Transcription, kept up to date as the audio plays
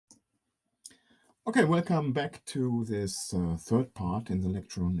Okay, welcome back to this third part in the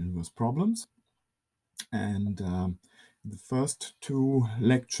lecture on inverse problems. And the first two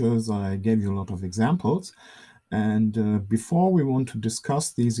lectures, I gave you a lot of examples. And before we want to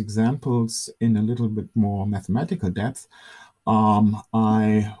discuss these examples in a little bit more mathematical depth,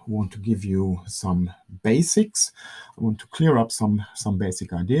 I want to give you some basics. I want to clear up some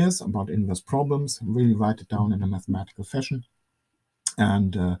basic ideas about inverse problems, really write it down in a mathematical fashion.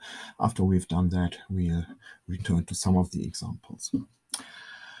 And after we've done that, we'll return to some of the examples.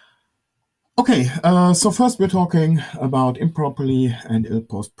 Okay, so first we're talking about improperly and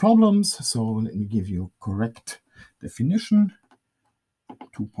ill-posed problems. So let me give you a correct definition.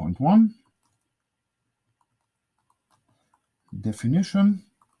 2.1. Definition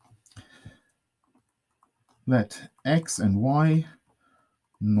that X and Y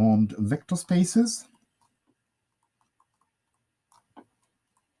normed vector spaces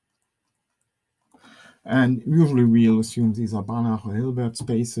and usually we'll assume these are Banach or Hilbert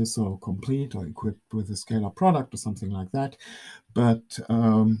spaces, so complete or equipped with a scalar product or something like that. But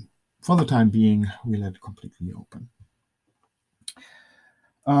for the time being, we let it completely open.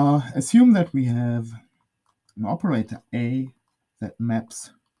 Assume that we have an operator A that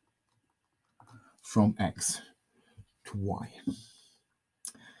maps from X to Y.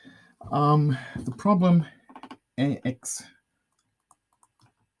 The problem AX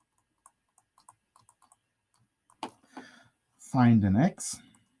find an X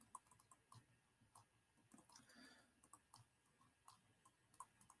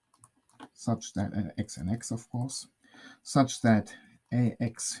such that X and X, of course, such that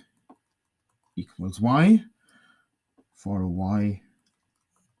AX equals Y for a Y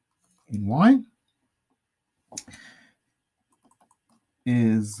in Y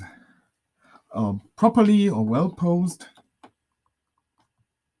is properly or well posed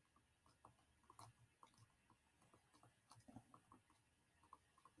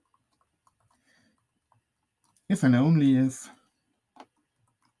if and only if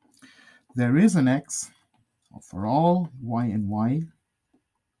there is an X for all Y and Y.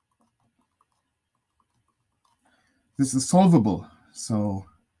 This is solvable, so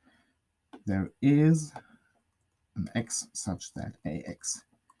there is an X such that AX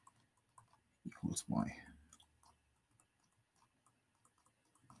equals Y.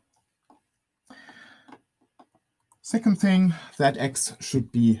 Second thing, that X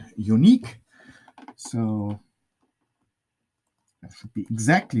should be unique, so there should be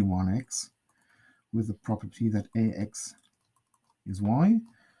exactly one X with the property that AX is Y,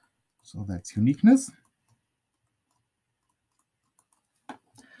 so that's uniqueness.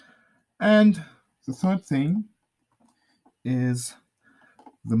 And the third thing is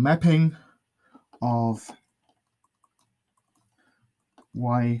the mapping of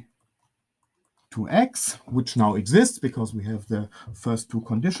Y to X, which now exists because we have the first two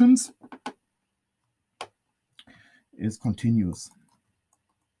conditions, is continuous.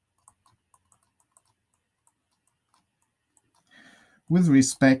 With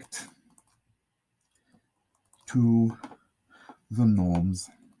respect to the norms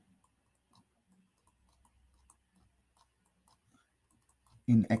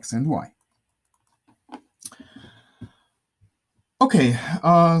in X and Y. Okay,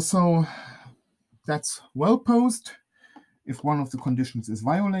 so that's well posed if one of the conditions is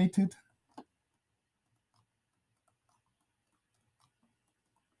violated.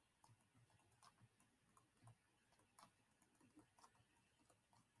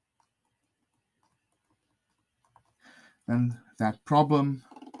 Then that problem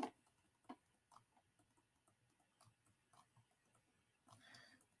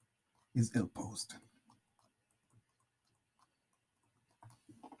is ill-posed.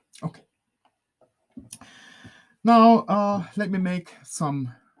 Okay. Now, let me make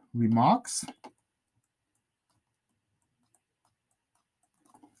some remarks.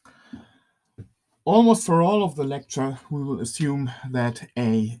 Almost for all of the lecture, we will assume that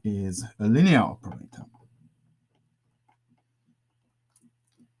A is a linear operator.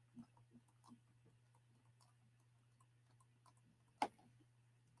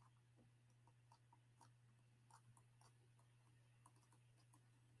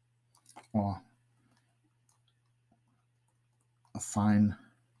 Or a fine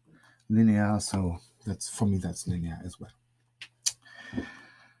linear, so that's, for me, that's linear as well.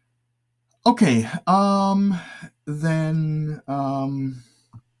 Okay, then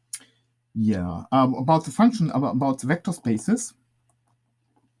yeah, about the function, about the vector spaces.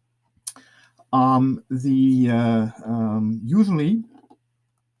 Usually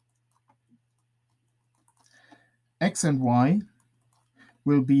X and Y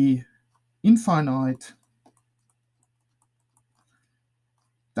will be infinite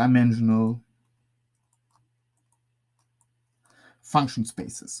dimensional function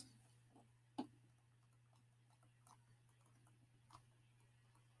spaces.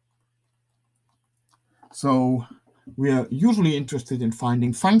 So we are usually interested in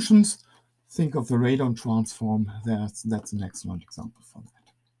finding functions. Think of the radon transform. That's an excellent example for that.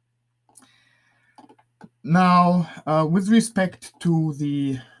 Now, with respect to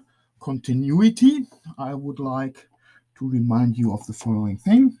the continuity, I would like to remind you of the following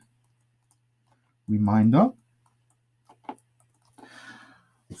thing. Reminder.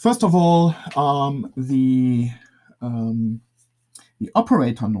 First of all, the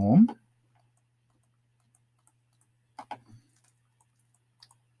operator norm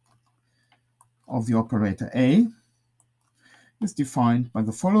of the operator A is defined by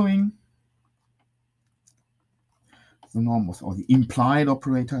the following. The norm of, or the implied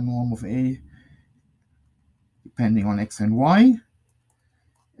operator norm of A, depending on x and y,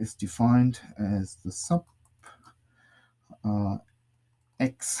 is defined as the sub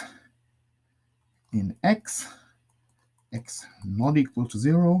x in x not equal to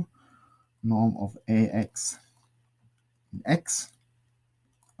 0, norm of ax in x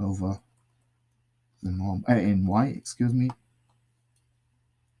over the norm in y, excuse me,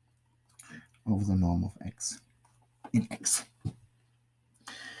 over the norm of x in x.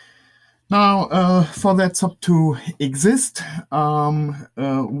 Now, for that sub to exist,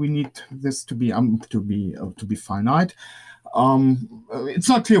 we need this to be finite. It's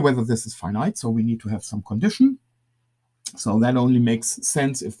not clear whether this is finite, so we need to have some condition. So that only makes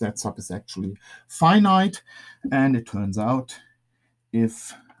sense if that sub is actually finite. And it turns out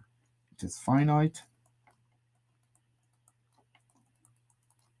if it is finite,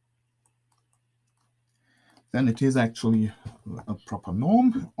 then it is actually a proper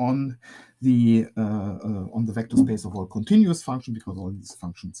norm on the vector space of all continuous functions, because all these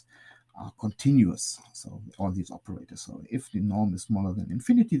functions are continuous. So all these operators. So if the norm is smaller than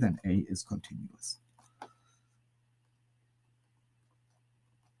infinity, then A is continuous.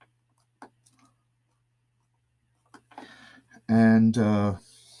 And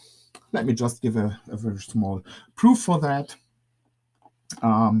let me just give a very small proof for that.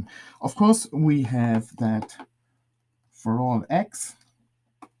 Of course, we have that for all x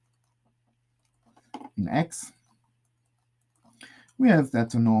in x, we have that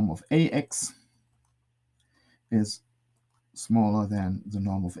the norm of ax is smaller than the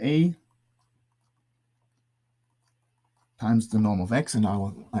norm of a times the norm of x, and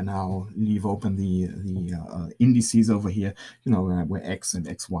I now leave open the indices over here, you know, where x and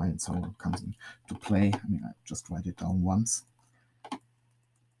xy and so on comes into play. I mean, I just write it down once,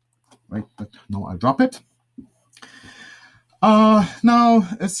 right? But no, I drop it. Now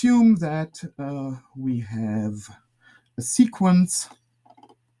assume that we have a sequence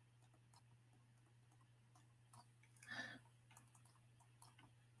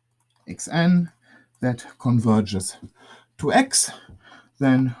xn that converges to x,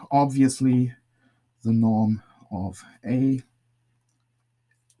 then obviously the norm of axn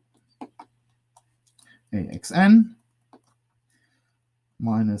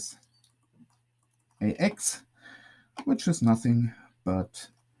minus ax, which is nothing but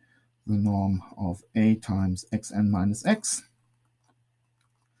the norm of a times xn minus x,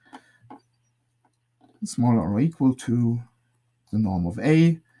 smaller or equal to the norm of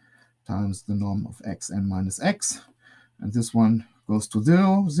a times the norm of xn minus x, and this one goes to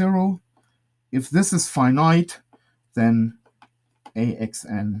 0. If this is finite, then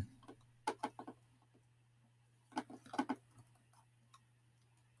axn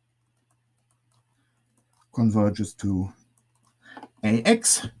converges to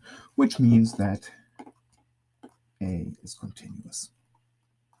ax, which means that A is continuous.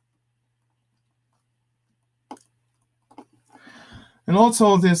 And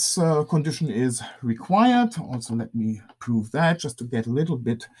also this condition is required. Also, let me prove that just to get a little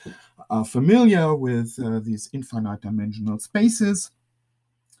bit familiar with these infinite dimensional spaces.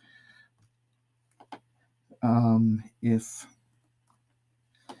 If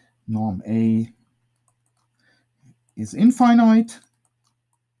norm A is infinite,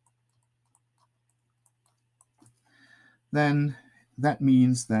 then that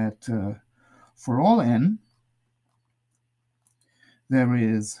means that for all n, there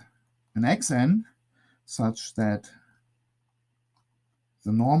is an xn such that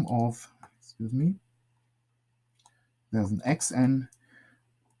the norm of, there's an xn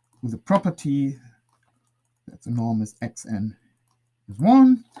with a property that the norm is xn is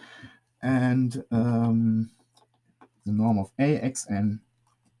 1, and the norm of axn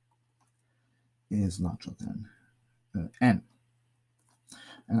is larger than n.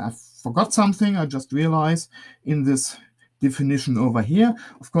 And I forgot something. I just realized in this definition over here.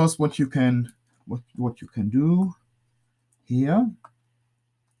 Of course, what you can do here.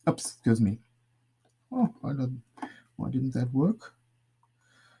 Oops, excuse me. Oh, why didn't that work?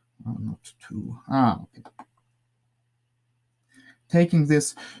 Oh, not two. Okay. Taking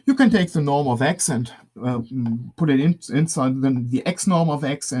this, you can take the norm of x and put it inside the x norm of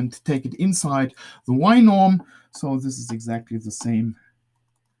x and take it inside the y norm. So this is exactly the same.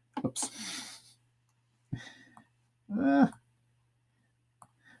 Oops.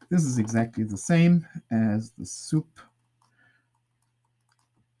 This is exactly the same as the sup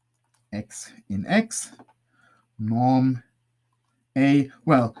x in x norm a,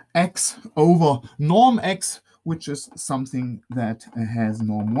 well, x over norm x, which is something that has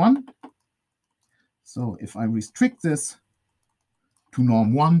norm 1. So if I restrict this to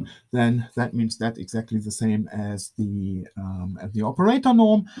norm 1, then that means that's exactly the same as the operator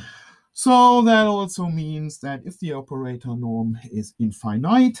norm. So that also means that if the operator norm is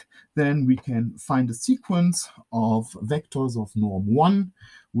infinite, then we can find a sequence of vectors of norm 1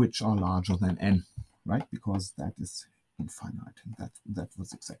 which are larger than n, right? Because that is infinite, and that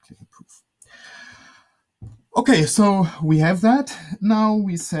was exactly the proof. Okay, so we have that. Now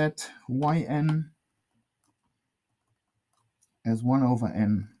we set yn as 1 over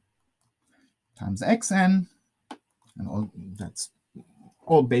n times xn, and that's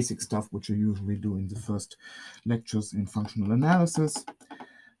all basic stuff which you usually do in the first lectures in functional analysis.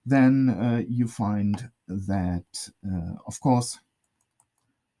 Then you find that, of course,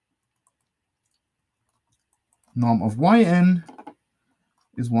 norm of yn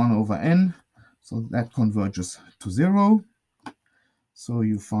is 1 over n, so that converges to 0. So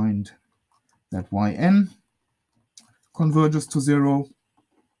you find that yn converges to 0.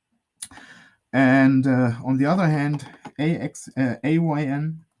 And on the other hand,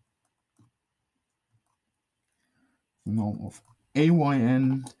 ayn, the norm of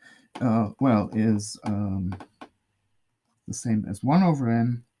ayn, well, is the same as 1 over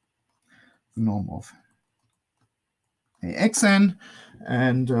n, the norm of axn,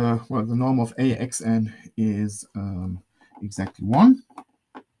 and well, the norm of axn is exactly 1.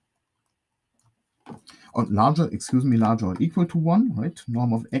 Or larger or equal to 1, right?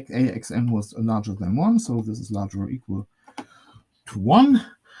 Norm of axn was larger than 1, so this is larger or equal to 1.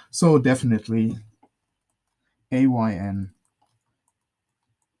 So definitely ayn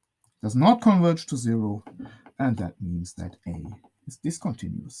does not converge to 0, and that means that A is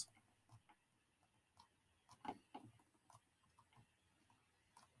discontinuous.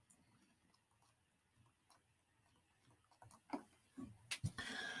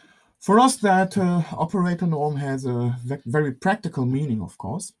 For us, that operator norm has a very practical meaning, of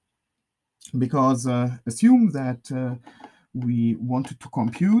course, because assume that we wanted to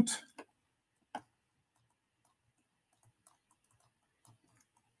compute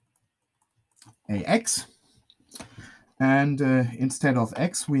ax, and instead of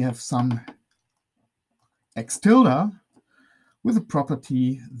x, we have some x tilde with a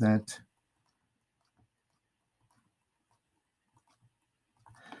property that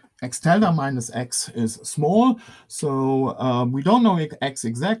x tilde minus x is small. So we don't know x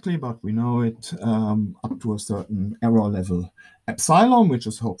exactly, but we know it up to a certain error level epsilon, which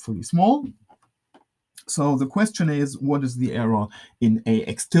is hopefully small. So the question is, what is the error in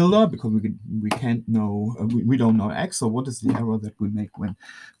ax tilde? Because we can't know, we don't know x. So what is the error that we make when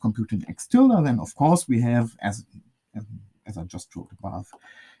computing x tilde? Then of course we have, as I just wrote above,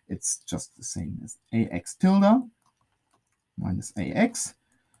 it's just the same as ax tilde minus ax.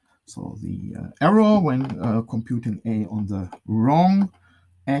 So the error when computing a on the wrong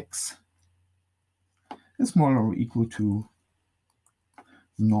x is smaller or equal to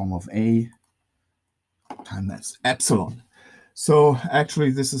the norm of a times epsilon. So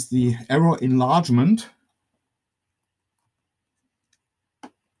actually this is the error enlargement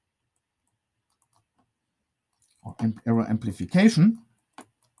or error amplification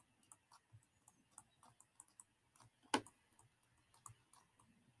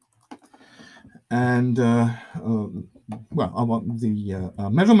and well, the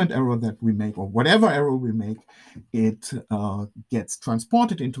measurement error that we make, or whatever error we make, it gets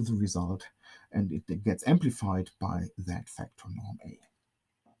transported into the result, and it gets amplified by that factor norm A.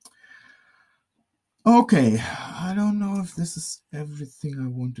 Okay, I don't know if this is everything I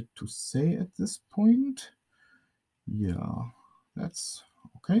wanted to say at this point. Yeah, that's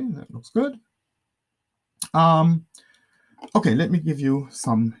okay, that looks good. Okay, let me give you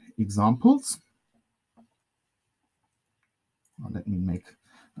some examples. Let me make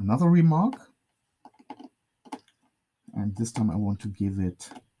another remark. And this time I want to give it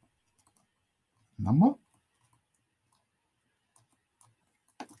a number.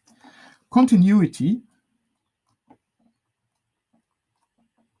 Continuity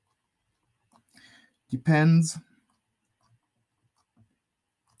depends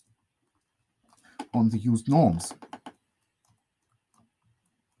on the used norms.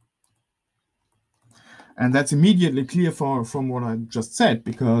 And that's immediately clear from what I just said,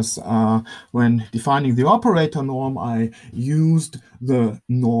 because when defining the operator norm, I used the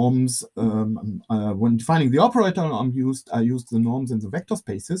norms. When defining the operator norm, I used the norms in the vector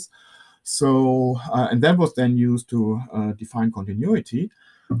spaces. So, and that was then used to define continuity.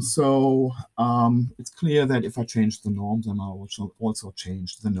 So it's clear that if I change the norms, then I also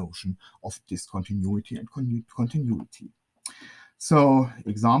change the notion of discontinuity and continuity. So,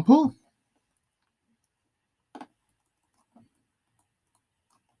 example.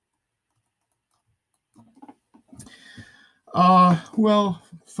 Well,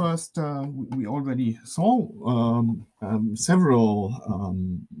 first, we already saw several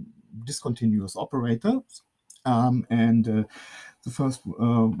discontinuous operators. And the first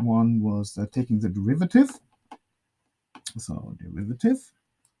one was taking the derivative. So, derivative.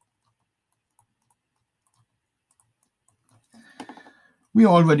 We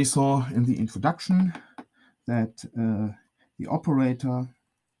already saw in the introduction that the operator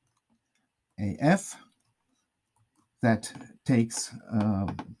AF that takes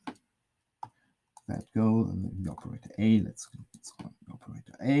that goes the operator A. Let's call the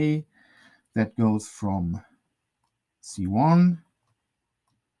operator A that goes from C1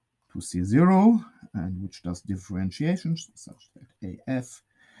 to C0, and which does differentiations such that AF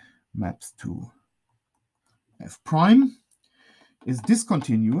maps to F prime, is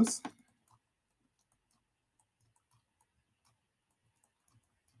discontinuous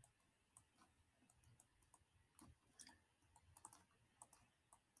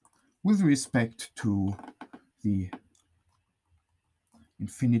with respect to the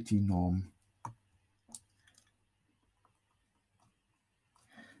infinity norm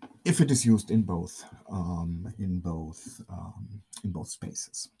if it is used in both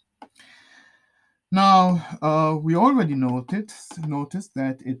spaces. Now we already noticed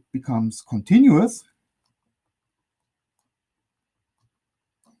that it becomes continuous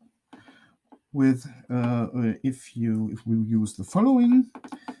with if we use the following,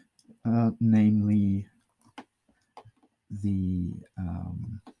 namely the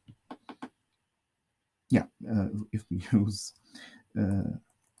if we use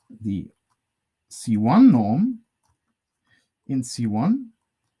the C1 norm in C1,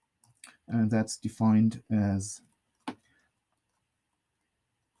 and that's defined as the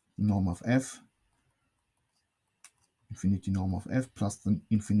norm of F, infinity norm of F plus the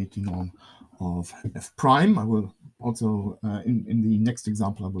infinity norm of F prime. I will also, in the next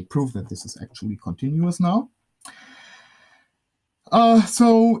example, I will prove that this is actually continuous now.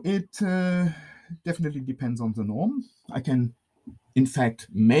 So it definitely depends on the norm. I can, in fact,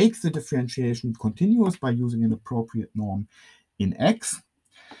 make the differentiation continuous by using an appropriate norm in X.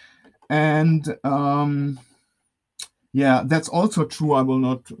 And yeah, that's also true. I will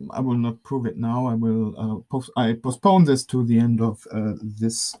not prove it now. I will I postpone this to the end of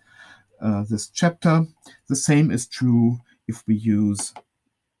this chapter. The same is true if we use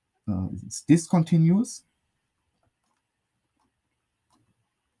it's discontinuous.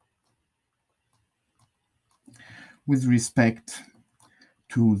 With respect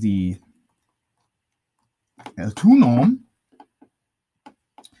to the L2 norm,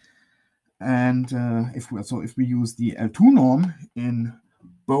 and if we use the L2 norm in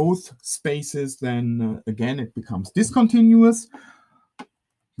both spaces, then again it becomes discontinuous,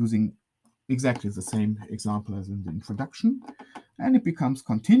 using exactly the same example as in the introduction, and it becomes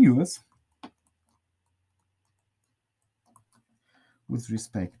continuous with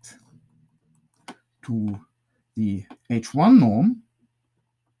respect to the H1 norm.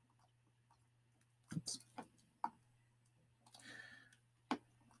 Oops.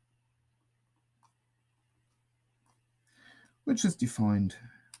 Which is defined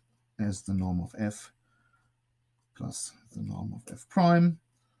as the norm of F plus the norm of F prime,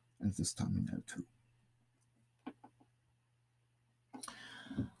 and this time in L2.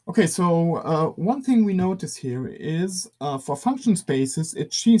 Okay, so one thing we notice here is for function spaces,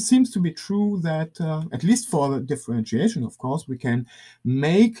 it seems to be true that, at least for the differentiation, of course, we can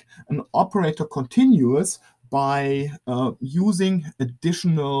make an operator continuous by using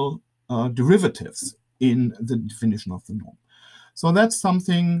additional derivatives in the definition of the norm. So that's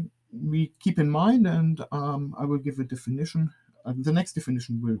something we keep in mind, and I will give a definition. The next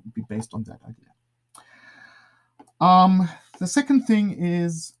definition will be based on that idea. The second thing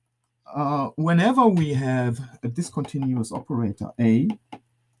is whenever we have a discontinuous operator A,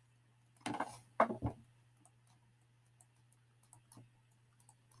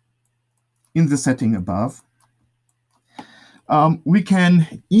 in the setting above, we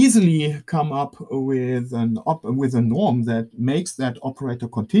can easily come up with a norm that makes that operator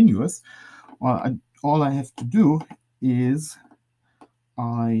continuous. All I have to do is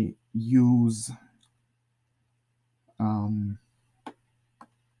I use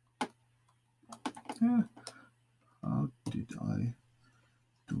how did I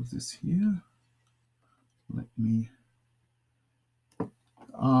do this here? Let me.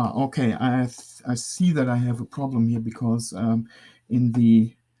 Okay, I see that I have a problem here because in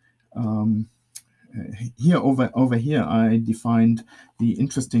the here over here I defined the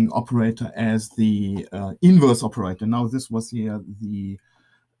interesting operator as the inverse operator. Now this was here the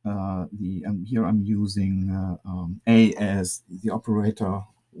here I'm using A as the operator.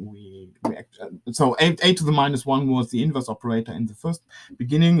 So a to the minus 1 was the inverse operator in the first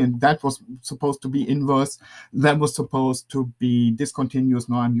beginning, and that was supposed to be inverse. That was supposed to be discontinuous.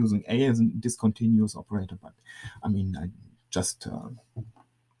 Now I'm using A as a discontinuous operator, but I mean, I just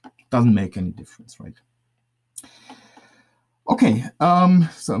doesn't make any difference, right? Okay, now,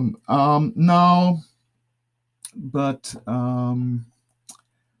 but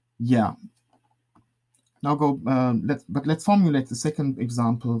yeah. Now let's formulate the second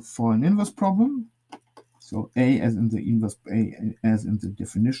example for an inverse problem. So A as in the inverse, A as in the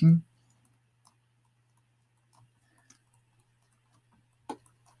definition.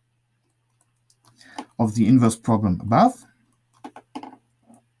 Of the inverse problem above.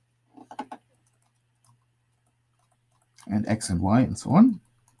 And X and Y and so on.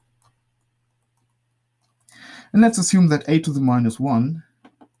 And let's assume that A to the minus 1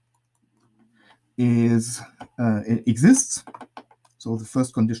 is it exists. So the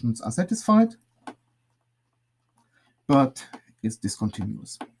first conditions are satisfied, but is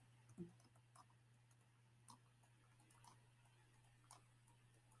discontinuous.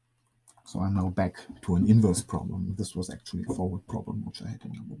 So I'm now back to an inverse problem. This was actually a forward problem, which I had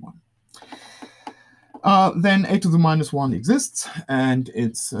in number 1. Then A to the minus 1 exists, and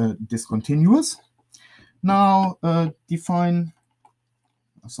it's discontinuous. Now define,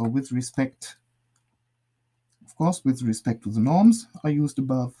 so with respect, of course, with respect to the norms I used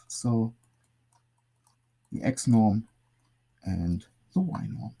above, so the X norm and the Y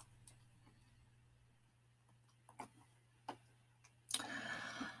norm.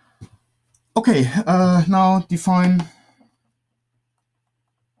 Okay, now define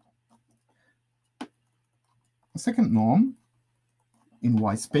a second norm in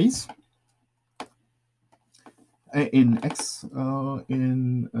Y space, in X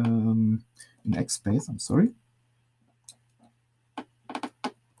in X space. I'm sorry.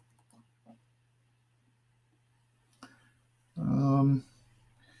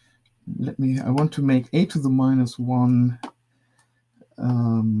 I want to make A to the minus 1.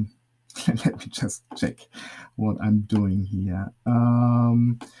 Let me just check what I'm doing here. I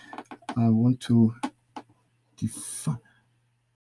want to define.